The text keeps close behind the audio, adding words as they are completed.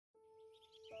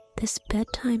This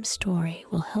bedtime story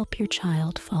will help your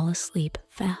child fall asleep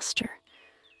faster,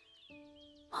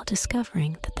 while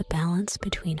discovering that the balance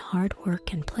between hard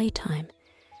work and playtime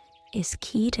is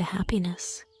key to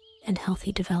happiness and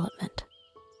healthy development.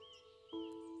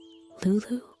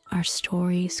 Lulu are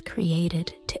stories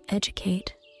created to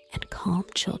educate and calm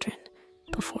children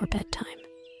before bedtime.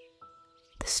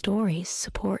 The stories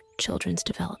support children's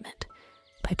development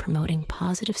by promoting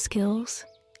positive skills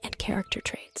and character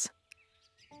traits.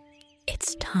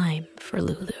 It's time for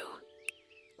Lulu.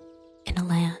 In a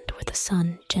land where the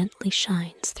sun gently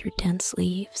shines through dense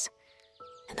leaves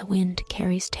and the wind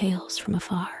carries tales from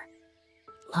afar,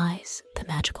 lies the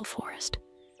magical forest.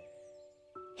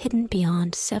 Hidden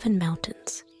beyond 7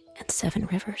 mountains and 7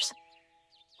 rivers,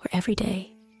 where every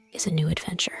day is a new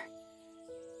adventure,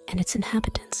 and its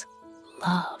inhabitants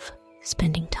love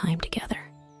spending time together.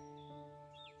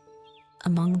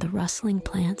 Among the rustling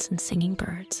plants and singing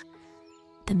birds,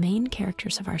 the main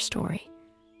characters of our story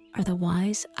are the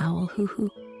wise owl Hoo-Hoo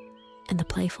and the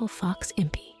playful fox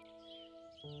Impy.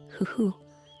 Hoo-Hoo,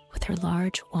 with her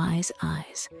large, wise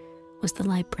eyes, was the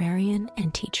librarian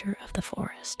and teacher of the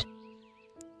forest.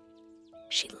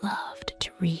 She loved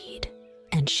to read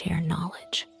and share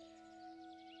knowledge.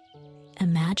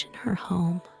 Imagine her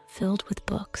home filled with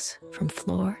books from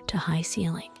floor to high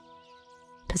ceiling,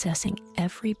 possessing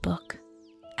every book,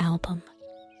 album,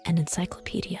 and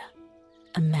encyclopedia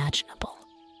imaginable.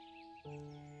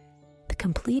 The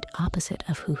complete opposite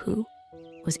of Hoo-Hoo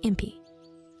was Impy,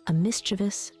 a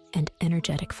mischievous and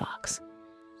energetic fox.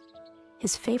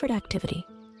 His favorite activity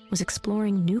was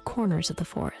exploring new corners of the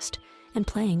forest and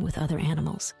playing with other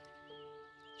animals.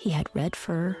 He had red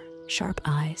fur, sharp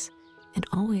eyes, and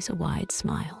always a wide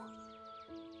smile.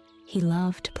 He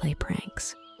loved to play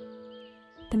pranks.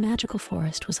 The magical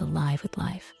forest was alive with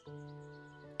life.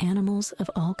 Animals of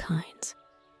all kinds,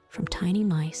 from tiny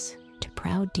mice to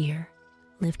proud deer,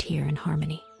 lived here in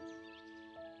harmony.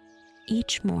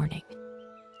 Each morning,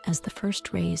 as the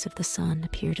first rays of the sun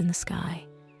appeared in the sky,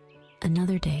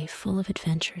 another day full of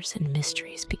adventures and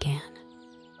mysteries began.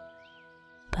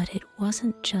 But it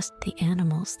wasn't just the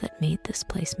animals that made this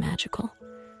place magical.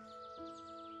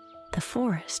 The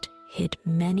forest hid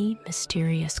many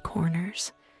mysterious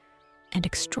corners and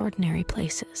extraordinary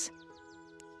places,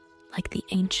 like the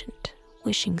ancient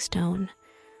wishing stone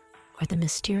or the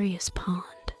mysterious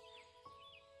pond,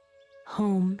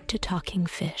 home to talking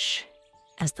fish,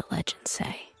 as the legends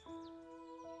say.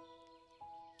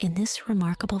 In this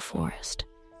remarkable forest,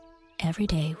 every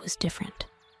day was different,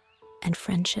 and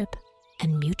friendship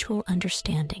and mutual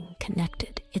understanding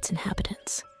connected its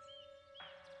inhabitants.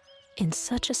 In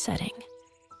such a setting,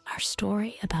 our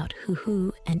story about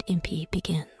Hoo-Hoo and Impy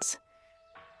begins.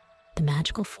 The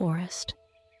magical forest,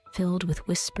 filled with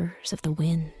whispers of the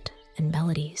wind and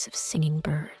melodies of singing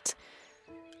birds,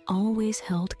 always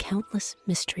held countless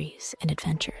mysteries and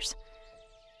adventures.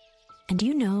 And do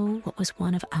you know what was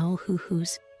one of Owl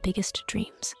Hoo-Hoo's biggest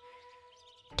dreams?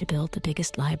 To build the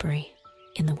biggest library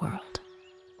in the world.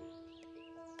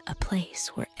 A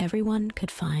place where everyone could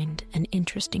find an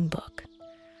interesting book.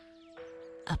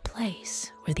 A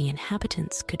place where the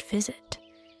inhabitants could visit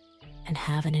and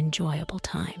have an enjoyable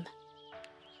time.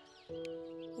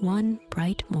 One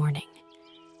bright morning,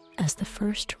 as the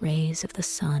first rays of the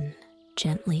sun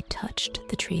gently touched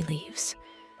the tree leaves,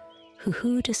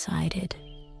 Hoo-Hoo decided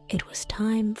it was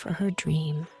time for her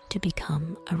dream to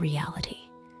become a reality.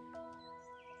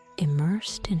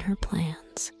 Immersed in her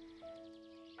plans,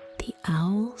 the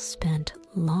owl spent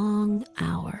long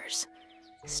hours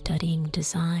studying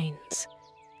designs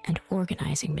and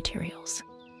organizing materials.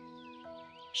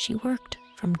 She worked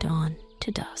from dawn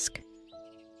to dusk,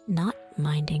 not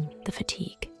minding the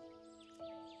fatigue.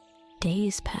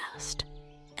 Days passed,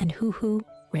 and Hoo-Hoo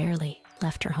rarely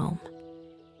left her home.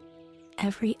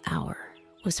 Every hour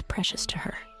was precious to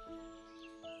her.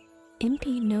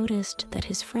 Impy noticed that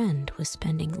his friend was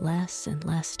spending less and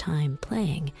less time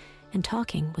playing and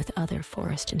talking with other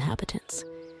forest inhabitants.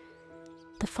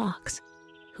 The fox,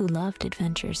 who loved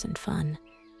adventures and fun,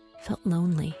 felt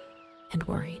lonely and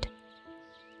worried.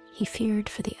 He feared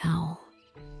for the owl,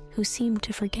 who seemed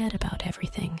to forget about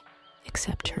everything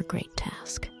except her great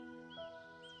task.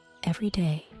 Every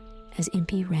day, as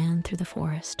Impy ran through the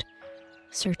forest,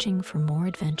 searching for more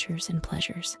adventures and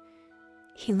pleasures,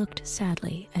 he looked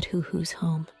sadly at Hoo-Hoo's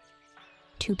home,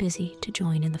 too busy to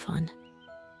join in the fun.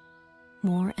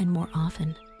 More and more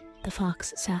often, the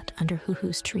fox sat under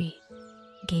Hoo-Hoo's tree,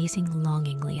 gazing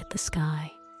longingly at the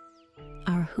sky.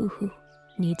 Our Hoo-Hoo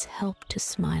needs help to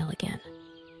smile again,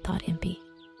 thought Impy.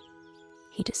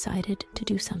 He decided to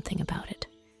do something about it.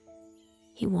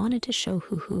 He wanted to show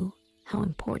Hoo-Hoo how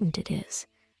important it is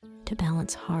to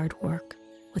balance hard work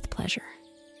with pleasure.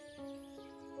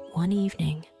 One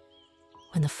evening,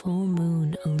 when the full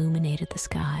moon illuminated the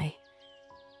sky,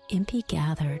 Impy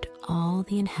gathered all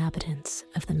the inhabitants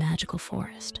of the magical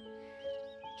forest.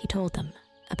 He told them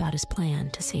about his plan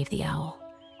to save the owl.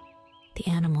 The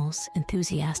animals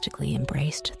enthusiastically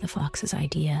embraced the fox's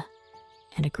idea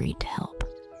and agreed to help.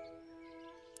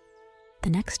 The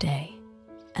next day,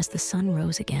 as the sun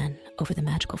rose again over the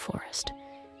magical forest,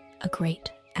 a great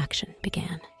action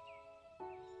began.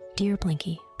 Deer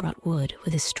Blinky brought wood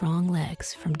with his strong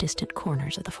legs from distant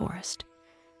corners of the forest.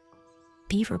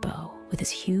 Beaver Bow, with his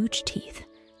huge teeth,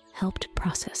 helped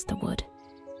process the wood.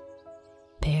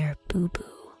 Bear Boo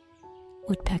Boo,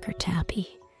 Woodpecker Tappy,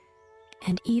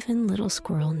 and even little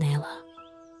squirrel Nayla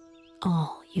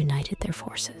all united their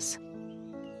forces.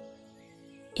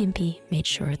 Impy made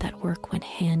sure that work went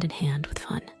hand in hand with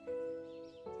fun.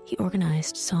 He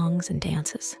organized songs and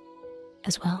dances,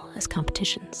 as well as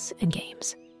competitions and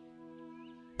games.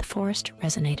 The forest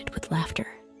resonated with laughter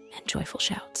and joyful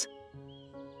shouts.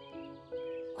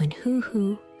 When Hoo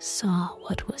Hoo saw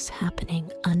what was happening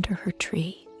under her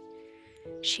tree,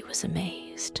 she was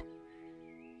amazed.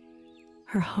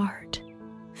 Her heart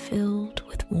filled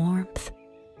with warmth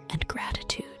and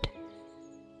gratitude.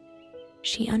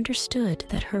 She understood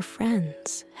that her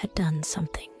friends had done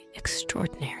something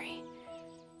extraordinary.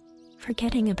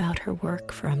 Forgetting about her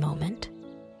work for a moment,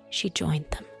 she joined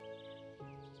them.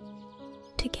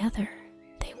 Together,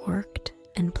 they worked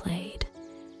and played,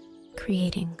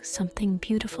 creating something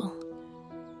beautiful.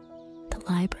 The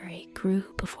library grew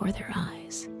before their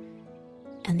eyes,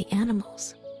 and the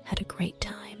animals had a great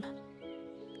time.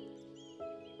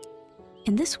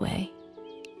 In this way,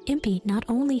 Impy not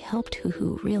only helped Hoo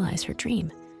Hoo realize her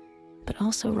dream, but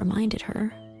also reminded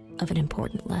her of an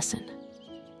important lesson.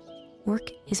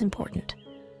 Work is important,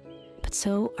 but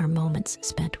so are moments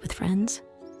spent with friends,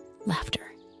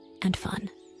 laughter, and fun.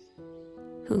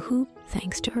 Hoo Hoo,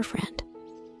 thanks to her friend,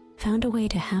 found a way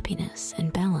to happiness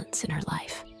and balance in her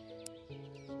life.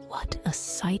 What a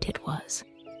sight it was!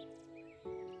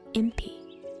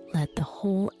 Impy led the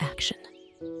whole action.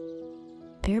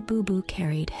 Bear Boo Boo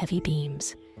carried heavy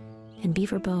beams, and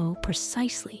Beaver Bow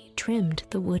precisely trimmed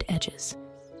the wood edges.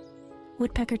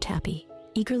 Woodpecker Tappy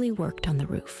eagerly worked on the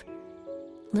roof.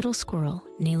 Little squirrel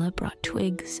Nayla brought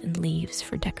twigs and leaves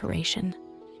for decoration.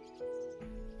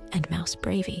 And Mouse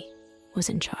Bravey was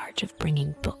in charge of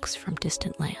bringing books from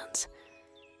distant lands.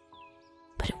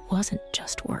 But it wasn't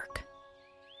just work.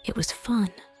 It was fun.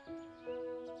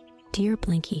 Deer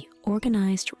Blinky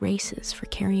organized races for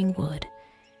carrying wood,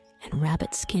 and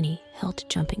Rabbit Skinny held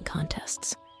jumping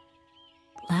contests.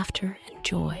 Laughter and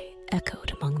joy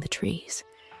echoed among the trees.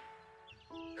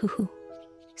 Hoo Hoo,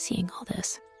 seeing all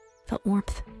this, felt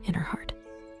warmth in her heart.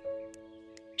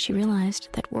 She realized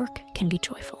that work can be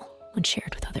joyful when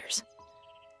shared with others.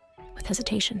 With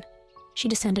hesitation, she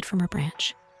descended from her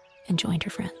branch and joined her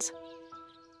friends.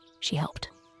 She helped,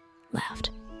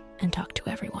 laughed, and talked to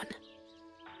everyone.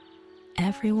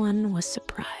 Everyone was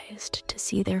surprised to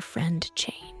see their friend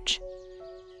change.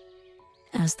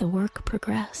 As the work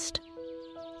progressed,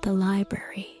 the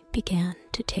library began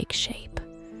to take shape.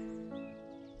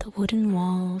 The wooden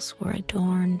walls were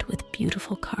adorned with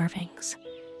beautiful carvings,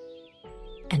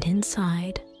 and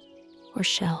inside were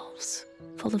shelves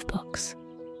full of books.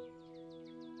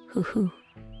 Hoo Hoo,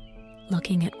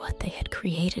 looking at what they had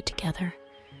created together,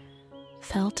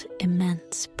 felt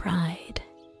immense pride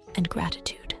and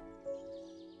gratitude.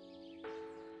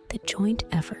 The joint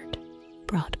effort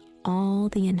brought all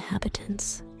the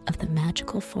inhabitants of the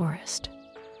magical forest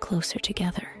closer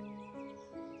together.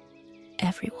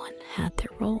 Everyone had their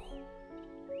role,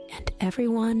 and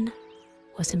everyone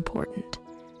was important.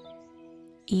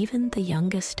 Even the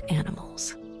youngest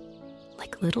animals,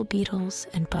 like little beetles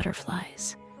and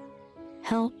butterflies,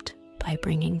 helped by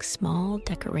bringing small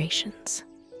decorations.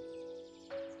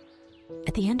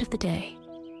 At the end of the day,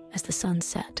 as the sun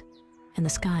set and the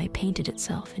sky painted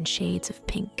itself in shades of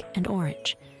pink and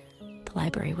orange, the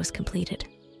library was completed.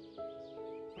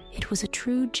 It was a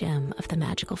true gem of the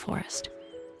magical forest,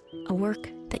 a work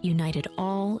that united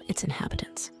all its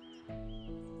inhabitants.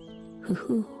 Hoo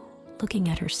Hoo, looking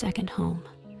at her second home,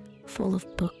 full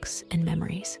of books and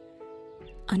memories,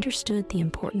 understood the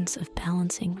importance of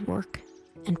balancing work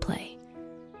and play.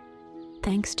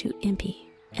 Thanks to Impy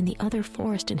and the other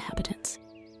forest inhabitants,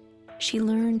 she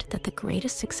learned that the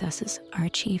greatest successes are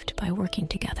achieved by working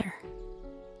together,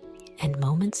 and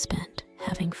moments spent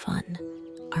having fun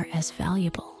are as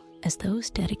valuable as those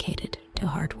dedicated to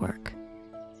hard work.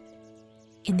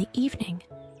 In the evening,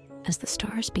 as the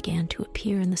stars began to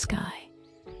appear in the sky,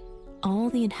 all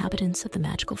the inhabitants of the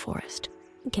magical forest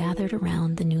gathered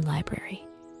around the new library.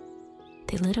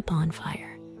 They lit a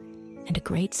bonfire, and a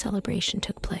great celebration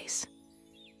took place.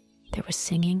 There was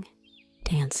singing,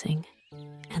 dancing,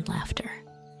 and laughter.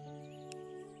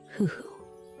 Huhu,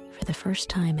 for the first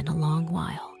time in a long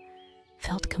while,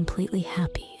 felt completely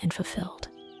happy and fulfilled.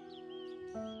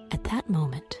 At that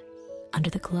moment, under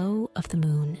the glow of the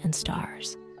moon and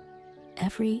stars,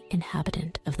 every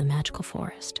inhabitant of the magical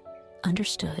forest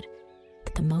understood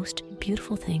that the most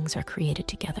beautiful things are created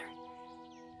together,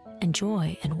 and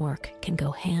joy and work can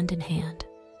go hand in hand,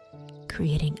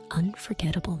 creating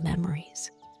unforgettable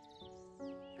memories.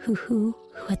 Huhu,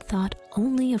 who had thought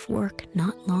only of work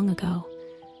not long ago,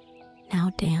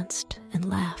 now danced and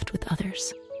laughed with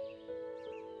others.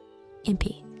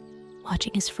 Impy,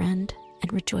 watching his friend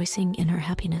and rejoicing in her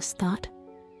happiness, thought,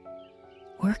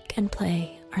 "Work and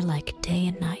play are like day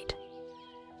and night.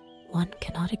 One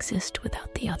cannot exist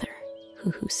without the other,"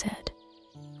 Huhu said,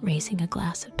 raising a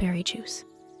glass of berry juice.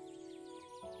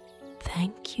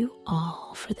 "Thank you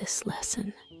all for this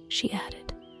lesson," she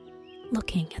added,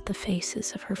 looking at the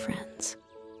faces of her friends.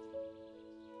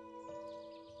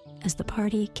 As the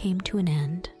party came to an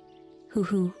end,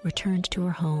 Huhu returned to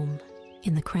her home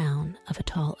in the crown of a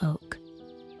tall oak.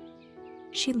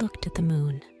 She looked at the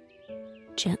moon,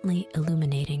 gently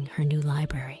illuminating her new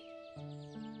library.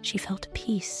 She felt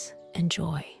peace and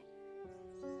joy.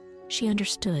 She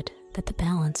understood that the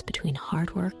balance between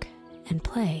hard work and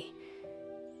play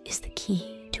is the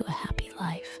key to a happy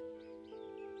life.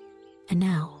 And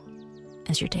now,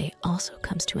 as your day also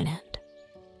comes to an end,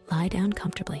 lie down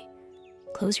comfortably,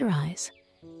 close your eyes,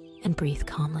 and breathe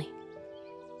calmly.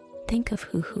 Think of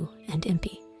Huhu and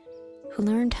Impy, who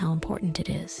learned how important it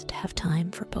is to have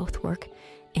time for both work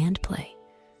and play.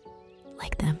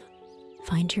 Like them,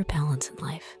 find your balance in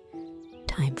life.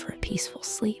 Time for a peaceful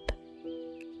sleep.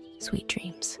 Sweet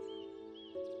dreams.